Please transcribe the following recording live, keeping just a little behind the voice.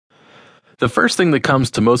The first thing that comes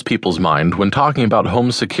to most people's mind when talking about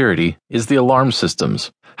home security is the alarm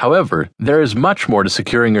systems. However, there is much more to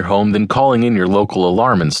securing your home than calling in your local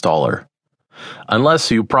alarm installer. Unless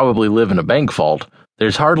you probably live in a bank vault,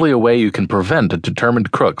 there's hardly a way you can prevent a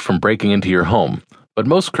determined crook from breaking into your home, but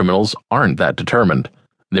most criminals aren't that determined.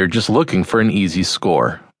 They're just looking for an easy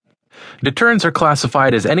score. Deterrents are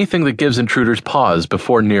classified as anything that gives intruders pause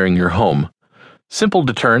before nearing your home. Simple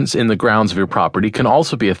deterrents in the grounds of your property can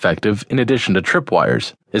also be effective in addition to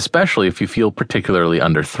tripwires, especially if you feel particularly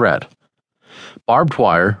under threat. Barbed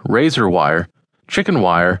wire, razor wire, chicken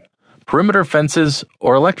wire, perimeter fences,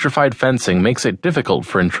 or electrified fencing makes it difficult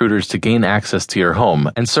for intruders to gain access to your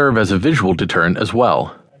home and serve as a visual deterrent as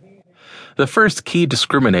well. The first key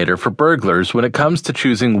discriminator for burglars when it comes to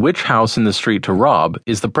choosing which house in the street to rob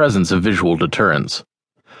is the presence of visual deterrents.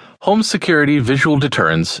 Home security visual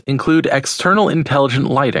deterrents include external intelligent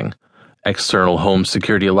lighting, external home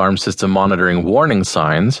security alarm system monitoring warning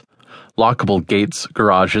signs, lockable gates,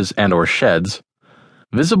 garages, and/or sheds,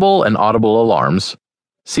 visible and audible alarms,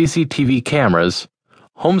 CCTV cameras,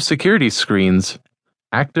 home security screens,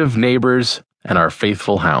 active neighbors, and our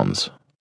faithful hounds.